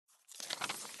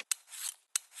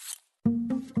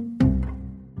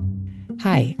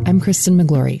Hi, I'm Kristen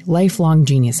McGlory, lifelong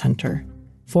genius hunter.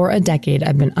 For a decade,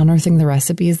 I've been unearthing the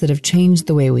recipes that have changed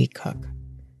the way we cook.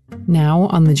 Now,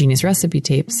 on the Genius Recipe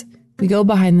Tapes, we go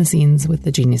behind the scenes with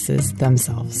the geniuses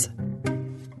themselves.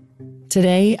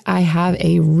 Today, I have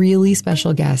a really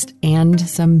special guest and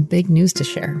some big news to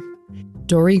share.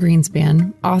 Dorie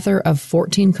Greenspan, author of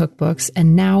 14 cookbooks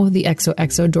and now the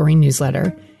XOXO Dorie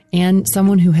newsletter, and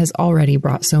someone who has already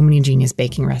brought so many genius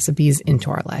baking recipes into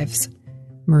our lives.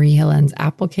 Marie Hellene's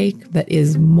apple cake that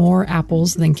is more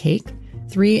apples than cake,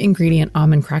 3-ingredient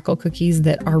almond crackle cookies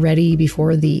that are ready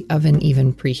before the oven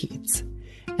even preheats,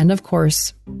 and of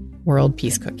course, world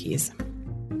peace cookies.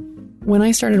 When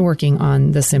I started working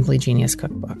on the Simply Genius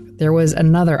cookbook, there was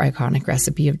another iconic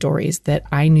recipe of Dorie's that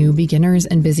I knew beginners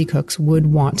and busy cooks would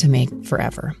want to make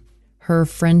forever: her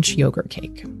French yogurt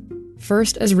cake.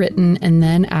 First as written and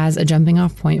then as a jumping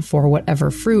off point for whatever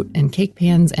fruit and cake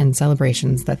pans and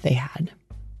celebrations that they had.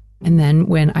 And then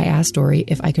when I asked Dorie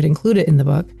if I could include it in the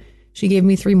book, she gave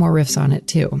me 3 more riffs on it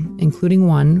too, including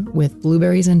one with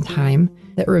blueberries and thyme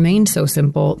that remained so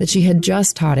simple that she had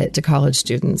just taught it to college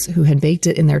students who had baked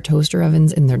it in their toaster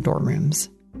ovens in their dorm rooms.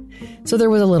 So there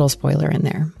was a little spoiler in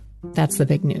there. That's the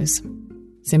big news.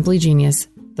 Simply Genius,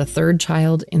 the 3rd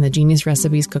child in the Genius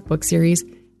Recipes cookbook series,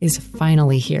 is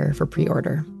finally here for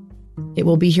pre-order. It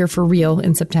will be here for real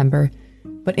in September,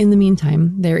 but in the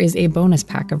meantime, there is a bonus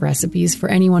pack of recipes for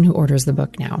anyone who orders the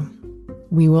book now.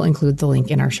 We will include the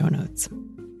link in our show notes.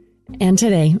 And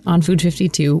today, on Food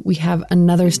 52, we have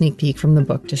another sneak peek from the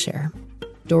book to share.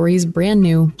 Dorie's brand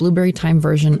new blueberry thyme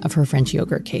version of her French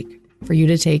yogurt cake for you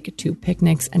to take to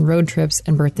picnics and road trips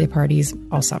and birthday parties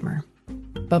all summer.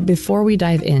 But before we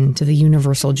dive into the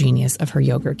universal genius of her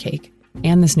yogurt cake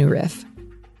and this new riff,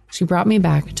 she brought me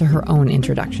back to her own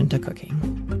introduction to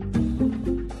cooking.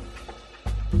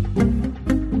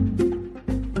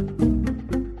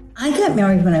 I got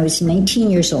married when I was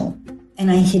 19 years old, and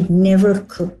I had never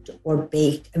cooked or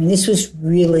baked. I mean, this was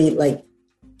really like,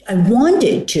 I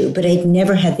wanted to, but I'd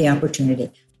never had the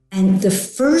opportunity. And the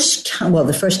first time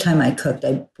I cooked,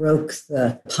 I broke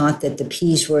the pot that the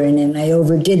peas were in, and I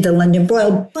overdid the London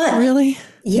broil. But Really?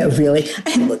 Yeah, really.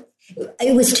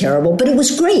 It was terrible, but it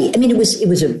was great. I mean, it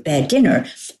was a bad dinner,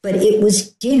 but it was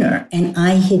dinner, and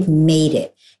I had made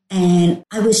it. And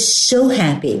I was so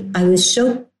happy. I was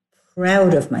so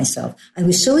proud of myself. I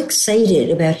was so excited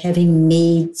about having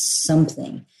made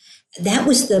something. That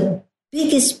was the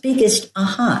biggest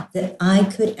aha, that I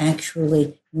could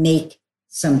actually make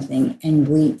something and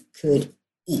we could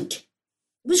eat.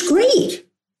 It was great.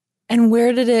 And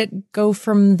where did it go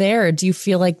from there? Do you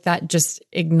feel like that just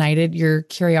ignited your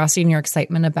curiosity and your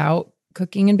excitement about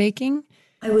cooking and baking?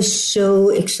 I was so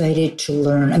excited to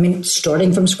learn. I mean,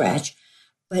 starting from scratch,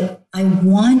 but I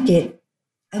wanted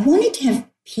to have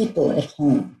people at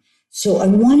home. So I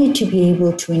wanted to be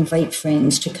able to invite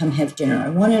friends to come have dinner. I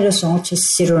wanted us all to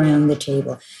sit around the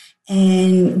table.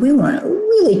 And we were on a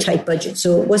really tight budget.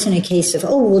 So it wasn't a case of,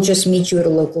 oh, we'll just meet you at a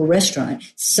local restaurant.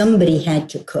 Somebody had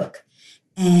to cook.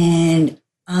 And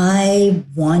I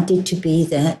wanted to be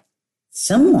that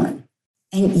someone.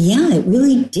 And yeah, it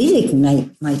really did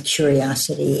ignite my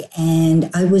curiosity. And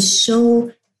I was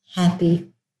so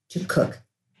happy to cook.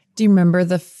 Do you remember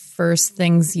the first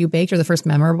things you baked or the first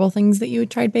memorable things that you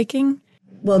tried baking?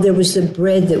 Well, there was the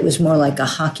bread that was more like a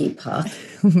hockey puck.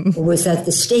 Or was that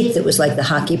the steak that was like the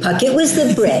hockey puck? It was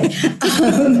the bread.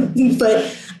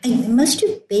 But I must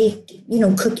have baked,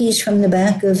 cookies from the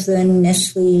back of the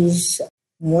Nestle's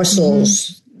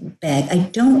morsels bag. I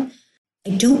don't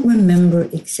remember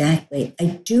exactly. I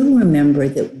do remember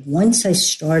that once I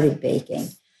started baking,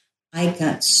 I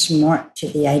got smart to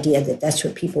the idea that that's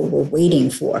what people were waiting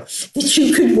for, that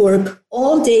you could work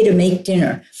all day to make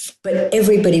dinner, but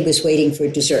everybody was waiting for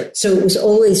dessert. So it was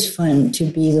always fun to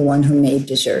be the one who made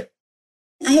dessert.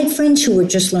 I had friends who were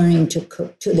just learning to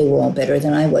cook too. They were all better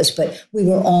than I was, but we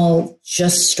were all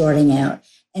just starting out.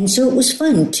 And so it was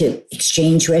fun to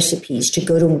exchange recipes, to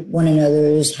go to one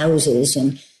another's houses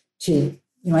and to,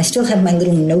 I still have my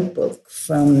little notebook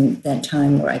from that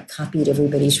time where I copied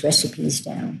everybody's recipes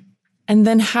down. And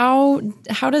then how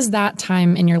does that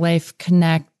time in your life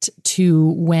connect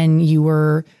to when you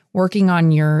were working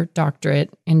on your doctorate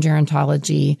in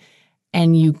gerontology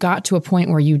and you got to a point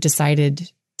where you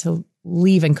decided to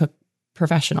leave and cook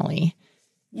professionally?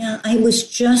 Yeah, I was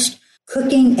just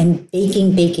cooking and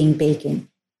baking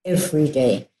every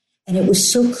day. And it was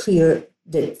so clear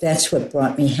that that's what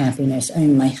brought me happiness. I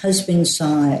mean, my husband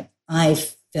saw it, I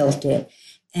felt it,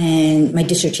 and my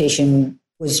dissertation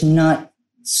was not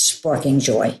sparking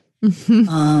joy.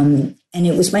 And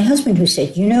it was my husband who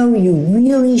said, you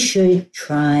really should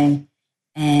try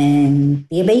and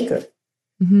be a baker.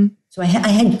 Mm-hmm. So I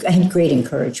had great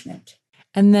encouragement.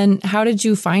 And then how did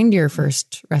you find your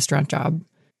first restaurant job?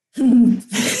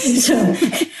 So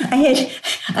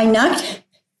I knocked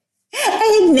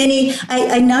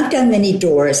on many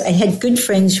doors. I had good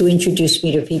friends who introduced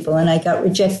me to people, and I got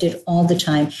rejected all the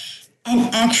time.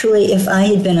 And actually, if I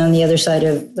had been on the other side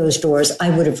of those doors, I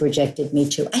would have rejected me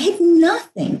too. I had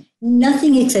nothing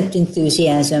except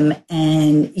enthusiasm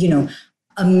and,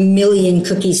 a million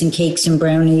cookies and cakes and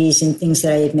brownies and things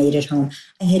that I had made at home.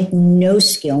 I had no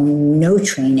skill, no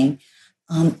training.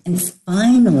 And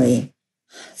finally,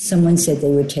 someone said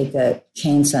they would take a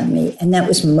chance on me. And that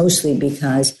was mostly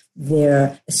because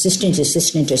their assistant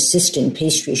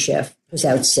pastry chef was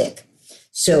out sick.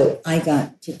 So I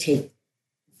got to take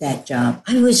that job.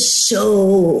 I was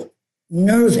so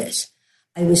nervous.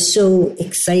 I was so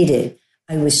excited.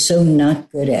 I was so not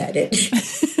good at it.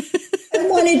 I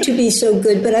wanted to be so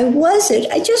good, but I wasn't.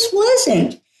 I just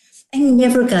wasn't. I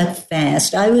never got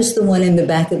fast. I was the one in the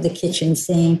back of the kitchen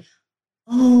saying,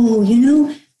 oh,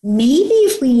 maybe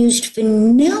if we used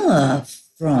vanilla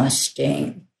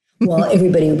frosting. While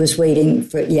everybody was waiting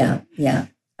for, yeah.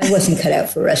 I wasn't cut out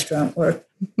for restaurant work.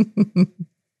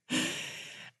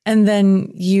 And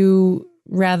then you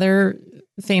rather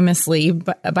famously,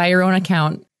 by your own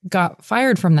account, got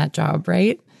fired from that job,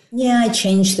 right? Yeah, I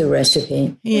changed the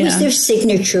recipe. Yeah. It was their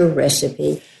signature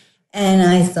recipe. And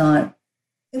I thought,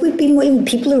 it would be more,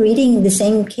 people are eating the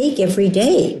same cake every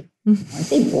day. Aren't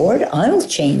they bored? I'll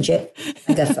change it.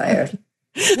 I got fired.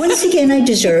 Once again, I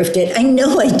deserved it. I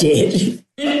know I did.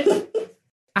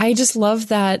 I just love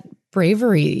that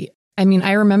bravery. I mean,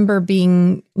 I remember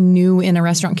being new in a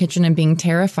restaurant kitchen and being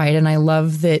terrified. And I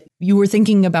love that you were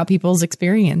thinking about people's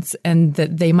experience and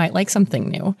that they might like something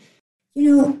new.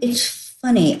 It's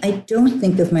funny. I don't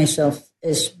think of myself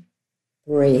as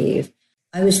brave.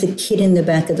 I was the kid in the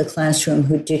back of the classroom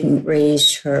who didn't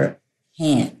raise her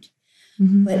hand.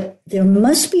 Mm-hmm. But there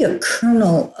must be a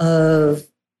kernel of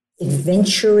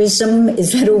adventurism,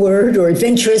 is that a word, or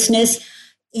adventurousness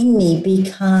in me,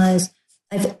 because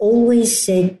I've always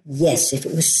said yes. If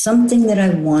it was something that I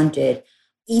wanted,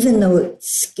 even though it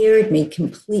scared me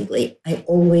completely, I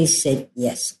always said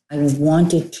yes. I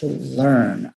wanted to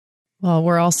learn. Well,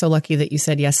 we're all so lucky that you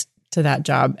said yes to that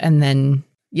job and then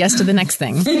yes to the next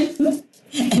thing.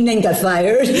 And then got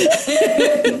fired.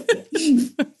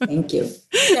 Thank you.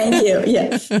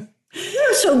 Yeah.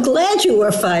 You're so glad you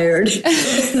were fired.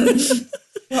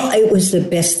 Well, it was the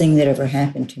best thing that ever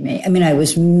happened to me. I mean, I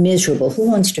was miserable. Who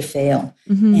wants to fail?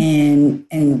 Mm-hmm.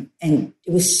 And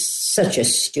it was such a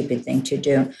stupid thing to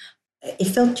do. It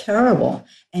felt terrible.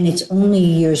 And it's only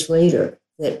years later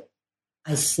that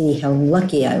I see how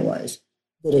lucky I was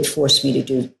that it forced me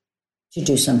to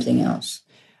do something else.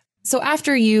 So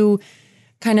after you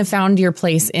kind of found your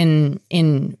place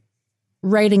in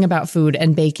writing about food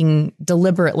and baking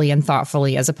deliberately and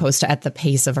thoughtfully, as opposed to at the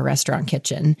pace of a restaurant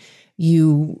kitchen,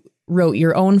 you wrote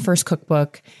your own first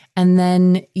cookbook, and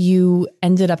then you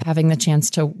ended up having the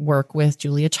chance to work with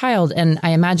Julia Child. And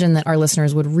I imagine that our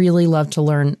listeners would really love to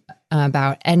learn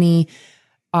about any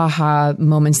aha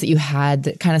moments that you had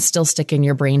that kind of still stick in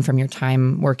your brain from your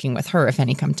time working with her, if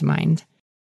any come to mind.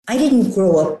 I didn't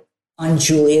grow up on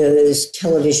Julia's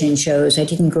television shows. I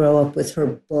didn't grow up with her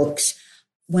books.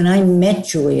 When I met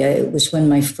Julia, it was when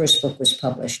my first book was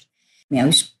published. I mean, I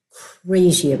was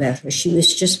crazy about her. She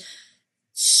was just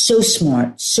so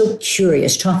smart, so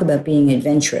curious. Talk about being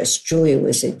adventurous. Julia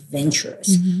was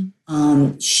adventurous.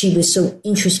 Mm-hmm. She was so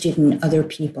interested in other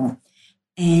people.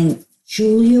 And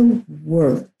Julia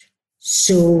worked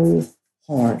so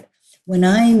hard. When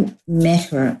I met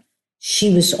her,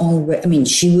 she was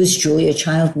Julia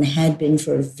Child and had been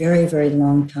for a very, very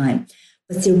long time.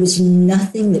 But there was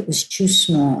nothing that was too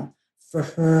small for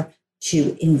her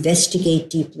to investigate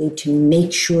deeply, to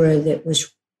make sure that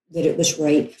it was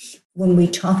right. When we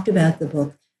talked about the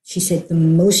book, she said the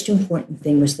most important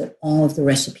thing was that all of the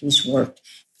recipes worked.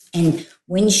 And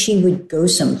when she would go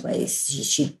someplace,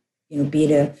 she'd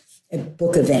be at a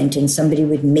book event and somebody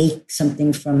would make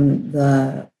something from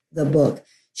the book,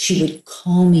 she would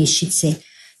call me. She'd say,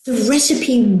 the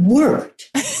recipe worked.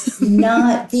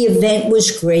 Not the event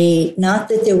was great, not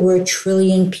that there were a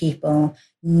trillion people,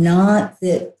 not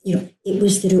that, it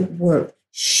was that it worked.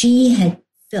 She had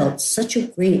felt such a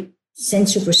great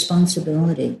sense of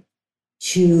responsibility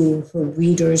to her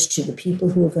readers, to the people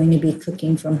who were going to be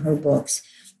cooking from her books,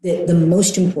 that the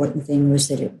most important thing was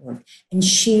that it worked. And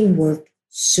she worked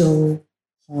so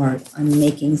hard on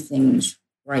making things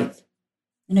right.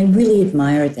 And I really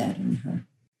admired that in her.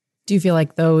 Do you feel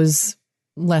like those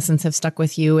lessons have stuck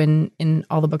with you in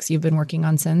all the books you've been working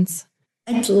on since?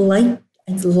 I'd like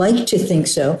to think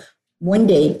so. one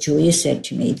day, Julia said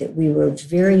to me that we were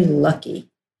very lucky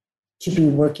to be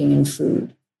working in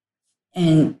food.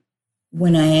 And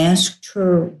when I asked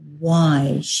her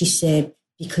why, she said,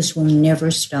 because we'll never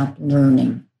stop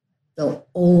learning. There'll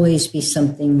always be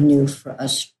something new for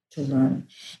us to learn.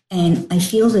 And I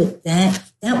feel that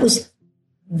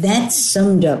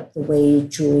summed up the way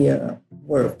Julia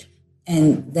worked.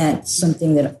 And that's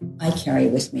something that I carry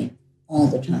with me all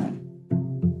the time.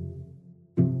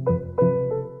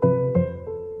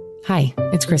 Hi,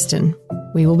 it's Kristen.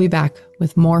 We will be back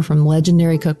with more from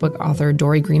legendary cookbook author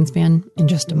Dorie Greenspan in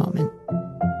just a moment.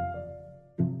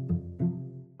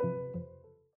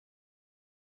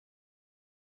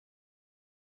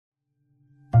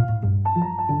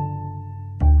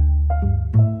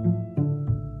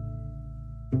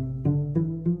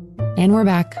 And we're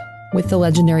back with the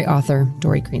legendary author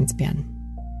Dorie Greenspan.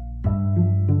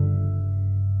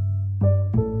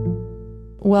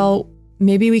 Well,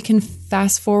 maybe we can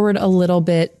fast forward a little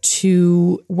bit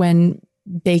to when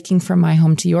Baking from My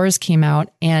Home to Yours came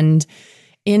out. And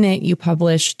in it, you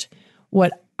published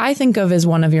what I think of as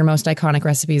one of your most iconic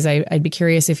recipes. I'd be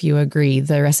curious if you agree,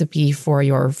 the recipe for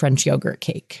your French yogurt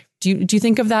cake. Do you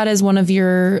think of that as one of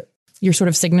your sort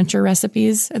of signature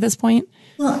recipes at this point?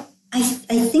 Well, I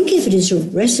think of it as a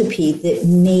recipe that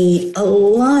made a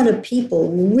lot of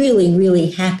people really, really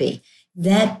happy.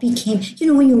 That became,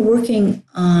 when you're working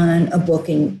on a book,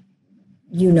 and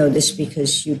you know this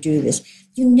because you do this,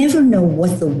 you never know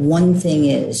what the one thing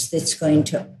is that's going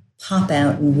to pop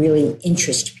out and really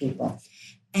interest people.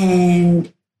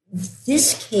 And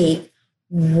this cake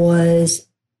was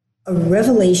a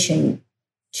revelation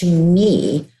to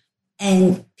me,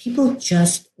 and people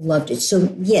just loved it.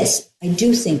 So yes, I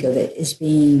do think of it as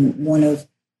being one of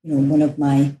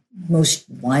my most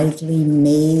widely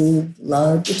made,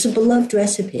 loved. It's a beloved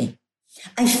recipe.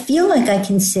 I feel like I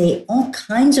can say all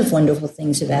kinds of wonderful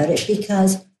things about it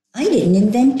because I didn't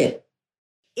invent it.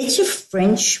 It's the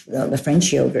French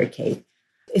yogurt cake.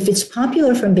 If it's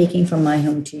popular from Baking from My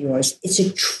Home to Yours, it's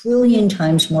 1 trillion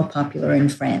times more popular in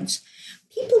France.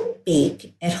 People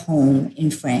bake at home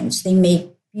in France. They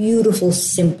make beautiful,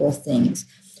 simple things.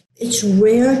 It's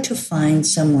rare to find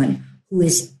someone who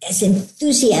is as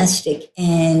enthusiastic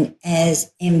and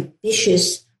as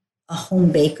ambitious a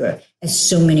home baker as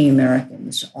so many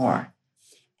Americans are.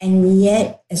 And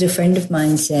yet, as a friend of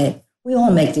mine said, we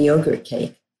all make the yogurt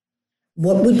cake.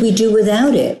 What would we do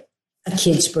without it? A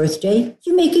kid's birthday,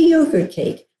 you make a yogurt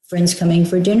cake. Friends coming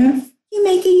for dinner, you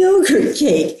make a yogurt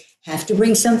cake. Have to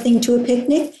bring something to a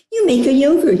picnic, you make a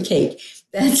yogurt cake.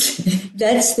 That's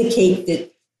the cake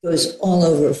that goes all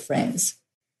over Friends.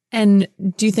 And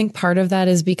do you think part of that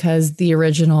is because the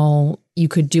original, you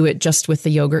could do it just with the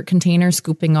yogurt container,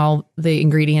 scooping all the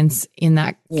ingredients in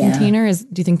that container?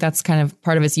 Do you think that's kind of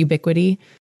part of its ubiquity?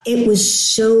 It was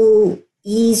so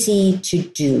easy to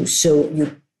do. So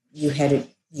you had a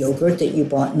yogurt that you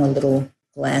bought in a little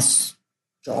glass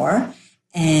jar,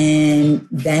 and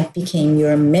that became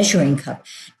your measuring cup.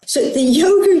 So the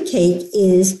yogurt cake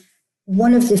is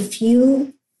one of the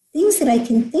few things that I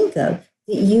can think of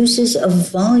that uses a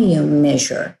volume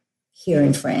measure here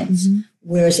in France,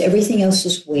 whereas everything else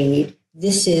is weighed.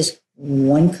 This is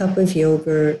 1 cup of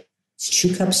yogurt, it's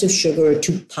 2 cups of sugar,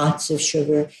 2 pots of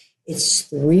sugar, it's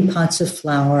 3 pots of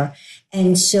flour.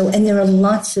 And there are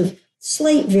lots of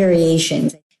slight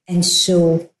variations. And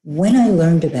so when I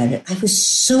learned about it, I was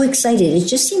so excited. It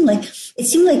seemed like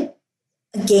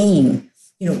a game.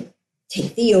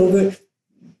 Take the yogurt,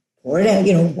 pour it out,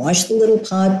 wash the little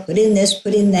pot, put in this,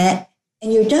 put in that,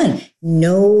 and you're done.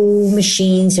 No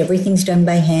machines, everything's done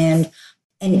by hand.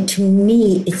 And to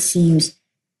me, it seems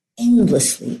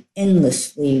endlessly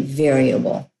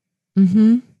variable.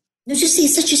 Mm-hmm.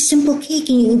 It's such a simple cake,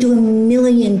 and you can do a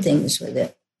million things with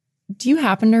it. Do you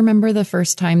happen to remember the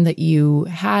first time that you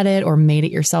had it or made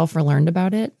it yourself or learned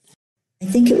about it? I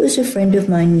think it was a friend of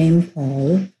mine named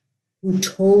Paul who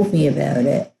told me about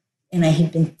it. And I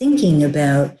had been thinking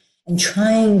about and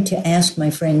trying to ask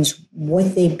my friends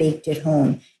what they baked at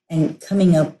home and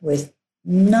coming up with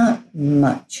not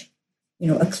much.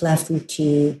 A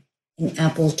clafoutis, an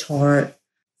apple tart.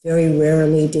 Very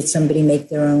rarely did somebody make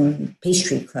their own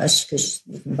pastry crust because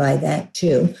you can buy that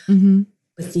too. Mm-hmm.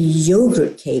 But the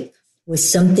yogurt cake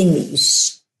was something that you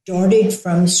started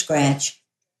from scratch,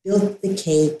 built the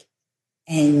cake,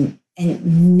 and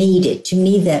made it. To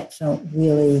me, that felt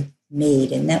really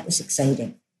made, and that was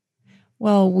exciting.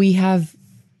 Well, we have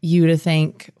you to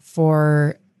thank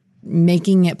for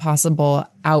making it possible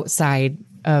outside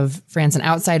of France and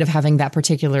outside of having that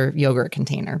particular yogurt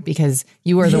container, because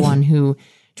you are the one who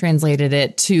translated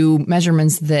it to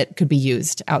measurements that could be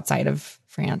used outside of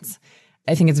France.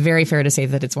 I think it's very fair to say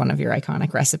that it's one of your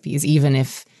iconic recipes, even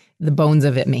if the bones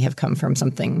of it may have come from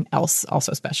something else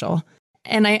also special.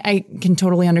 And I can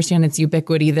totally understand its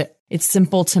ubiquity, that it's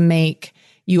simple to make.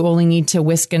 You only need to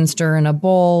whisk and stir in a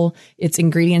bowl. It's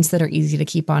ingredients that are easy to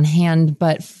keep on hand.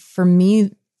 But for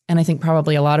me, and I think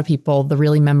probably a lot of people, the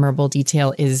really memorable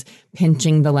detail is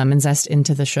pinching the lemon zest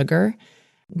into the sugar,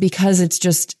 because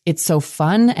it's so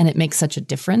fun and it makes such a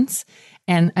difference.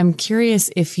 And I'm curious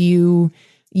if you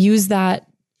use that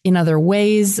in other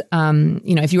ways.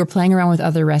 If you were playing around with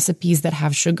other recipes that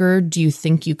have sugar, do you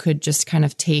think you could just kind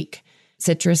of take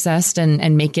citrus zest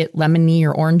and make it lemony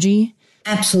or orangey?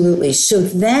 Absolutely. So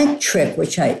that trick,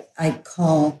 which I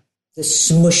call the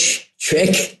smush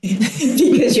trick,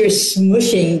 because you're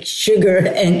smushing sugar,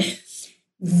 and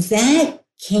that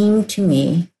came to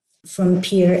me from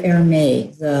Pierre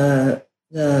Hermé,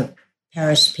 the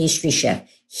Paris pastry chef.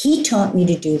 He taught me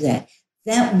to do that.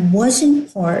 That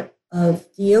wasn't part of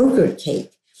the yogurt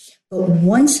cake. But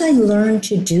once I learned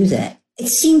to do that, it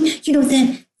seemed,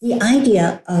 that the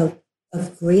idea of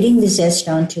grating the zest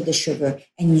onto the sugar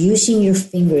and using your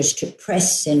fingers to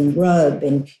press and rub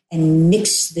and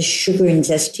mix the sugar and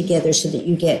zest together so that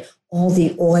you get all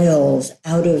the oils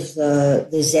out of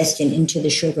the zest and into the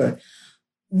sugar.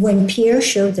 When Pierre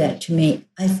showed that to me,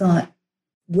 I thought,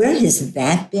 where has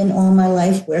that been all my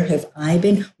life? Where have I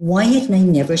been? Why had I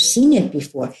never seen it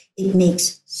before? It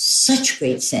makes such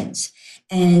great sense.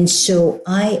 And so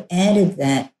I added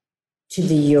that to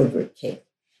the yogurt cake.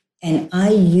 And I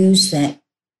use that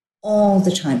all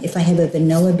the time. If I have a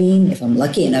vanilla bean, if I'm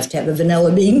lucky enough to have a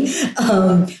vanilla bean,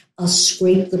 I'll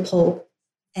scrape the pulp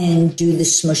and do the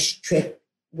smush trick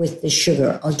with the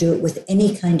sugar. I'll do it with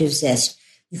any kind of zest.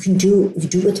 You do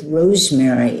it with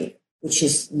rosemary, which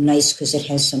is nice because it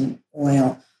has some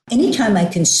oil. Anytime I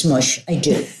can smush, I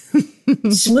do.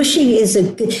 Smushing is a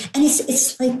good, and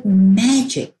it's like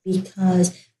magic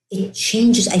because it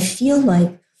changes. I feel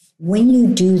like when you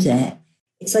do that,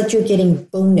 it's like you're getting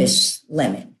bonus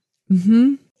lemon.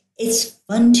 Mm-hmm. It's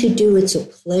fun to do. It's a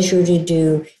pleasure to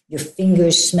do. Your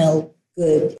fingers smell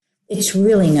good. It's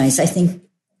really nice. I think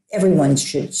everyone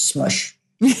should smush.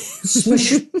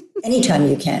 Smush anytime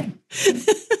you can.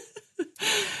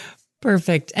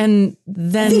 Perfect. And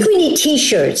then I think we need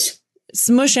T-shirts.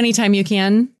 Smush anytime you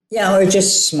can. Yeah, or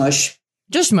just smush.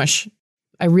 Just smush.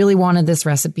 I really wanted this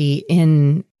recipe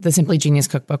in the Simply Genius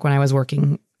cookbook when I was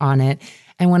working on it.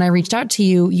 And when I reached out to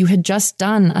you, you had just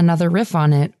done another riff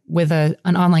on it with an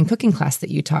online cooking class that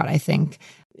you taught, I think.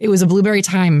 It was a blueberry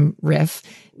thyme riff.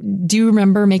 Do you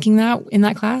remember making that in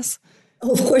that class?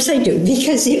 Oh, of course I do,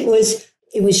 because it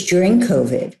was during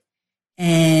COVID.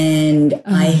 And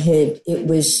it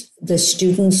was the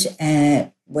students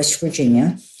at West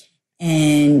Virginia,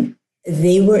 and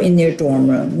they were in their dorm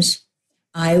rooms.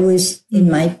 I was in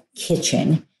my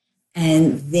kitchen,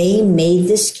 and they made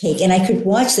this cake, and I could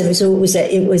watch them. So it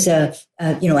was a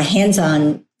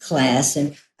hands-on class,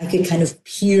 and I could kind of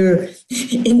peer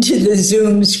into the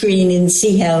Zoom screen and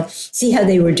see how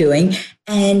they were doing.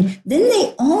 And then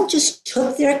they all just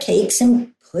took their cakes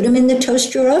and put them in the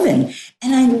toaster oven.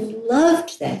 And I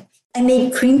loved that. I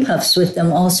made cream puffs with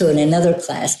them also in another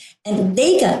class, and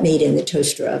they got made in the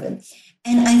toaster oven.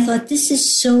 And I thought, this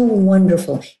is so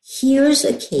wonderful. Here's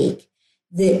a cake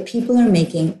that people are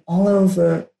making all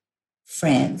over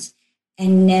France.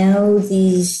 And now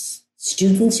these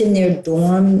students in their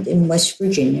dorm in West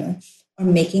Virginia are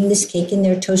making this cake in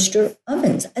their toaster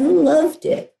ovens. I loved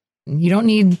it. You don't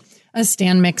need a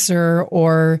stand mixer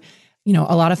or,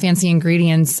 a lot of fancy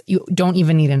ingredients. You don't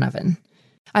even need an oven.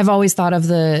 I've always thought of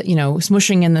the,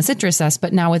 smushing in the citrus zest,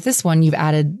 but now with this one, you've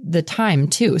added the thyme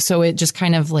too. So it just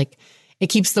kind of it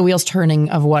keeps the wheels turning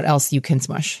of what else you can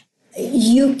smush.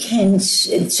 You can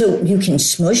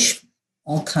smush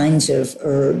all kinds of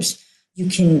herbs. You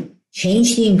can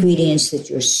change the ingredients that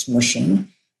you're smushing,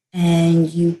 and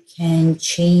you can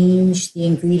change the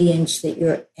ingredients that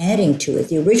you're adding to it.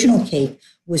 The original cake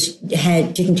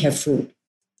didn't have fruit.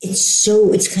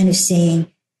 It's kind of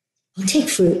saying, I'll take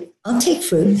fruit.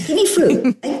 Give me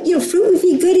fruit. Fruit would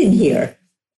be good in here.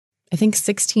 I think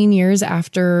 16 years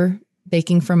after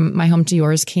Baking from My Home to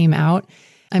Yours came out,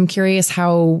 I'm curious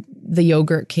how the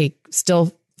yogurt cake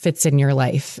still fits in your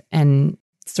life and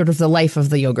sort of the life of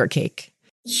the yogurt cake.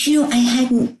 I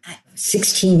hadn't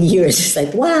 16 years. It's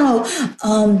like, wow.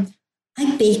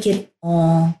 I bake it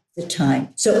all the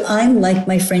time. So I'm like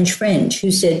my French friend who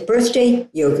said, birthday,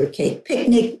 yogurt cake,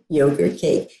 picnic, yogurt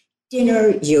cake,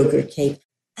 dinner, yogurt cake.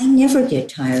 I never get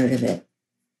tired of it.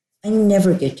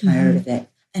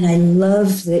 And I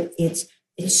love that it's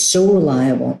so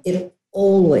reliable. It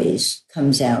always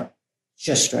comes out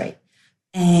just right.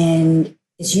 And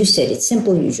as you said, it's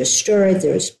simple. You just stir it.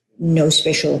 There's no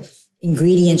special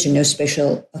ingredients or no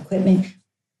special equipment.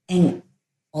 And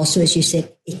also, as you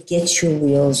said, it gets your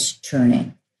wheels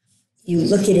turning. You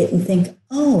look at it and think,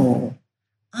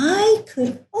 I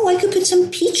could put some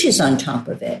peaches on top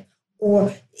of it.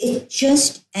 Or it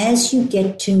just, as you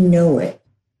get to know it,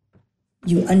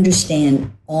 you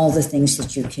understand all the things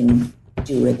that you can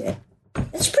do with it.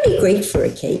 That's pretty great for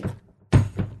a cake.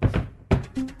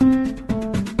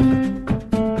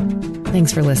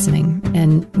 Thanks for listening,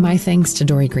 and my thanks to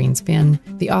Dorie Greenspan,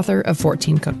 the author of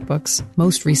 14 cookbooks,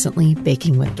 most recently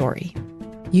Baking with Dorie.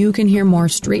 You can hear more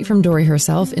straight from Dorie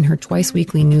herself in her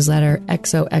twice-weekly newsletter,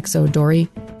 XOXO Dorie,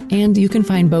 and you can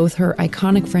find both her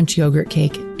iconic French yogurt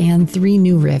cake and 3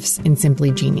 new riffs in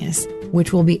Simply Genius,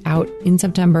 which will be out in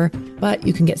September, but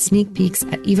you can get sneak peeks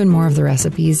at even more of the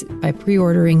recipes by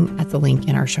pre-ordering at the link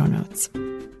in our show notes.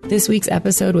 This week's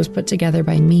episode was put together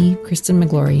by me, Kristen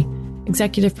McGlory,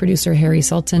 executive producer Harry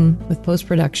Sultan, with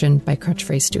post-production by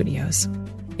Crutchphrase Studios.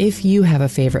 If you have a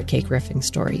favorite cake riffing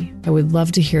story, I would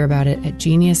love to hear about it at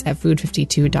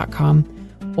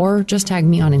genius@food52.com or just tag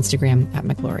me on Instagram at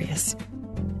McGlorious.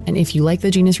 And if you like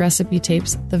the Genius Recipe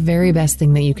Tapes, the very best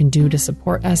thing that you can do to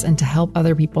support us and to help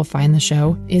other people find the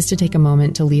show is to take a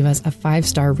moment to leave us a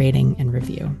 5-star rating and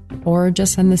review, or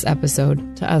just send this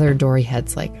episode to other Dorie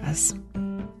heads like us.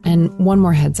 And one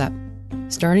more heads up.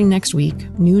 Starting next week,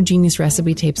 new Genius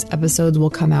Recipe Tapes episodes will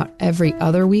come out every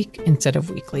other week instead of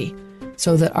weekly,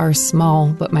 so that our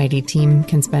small but mighty team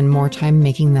can spend more time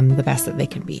making them the best that they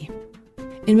can be.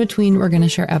 In between, we're going to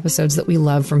share episodes that we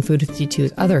love from Food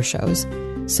 52's other shows,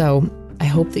 so I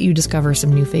hope that you discover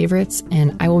some new favorites,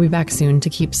 and I will be back soon to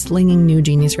keep slinging new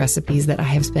Genius recipes that I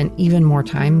have spent even more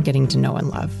time getting to know and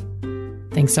love.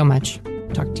 Thanks so much.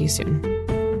 Talk to you soon.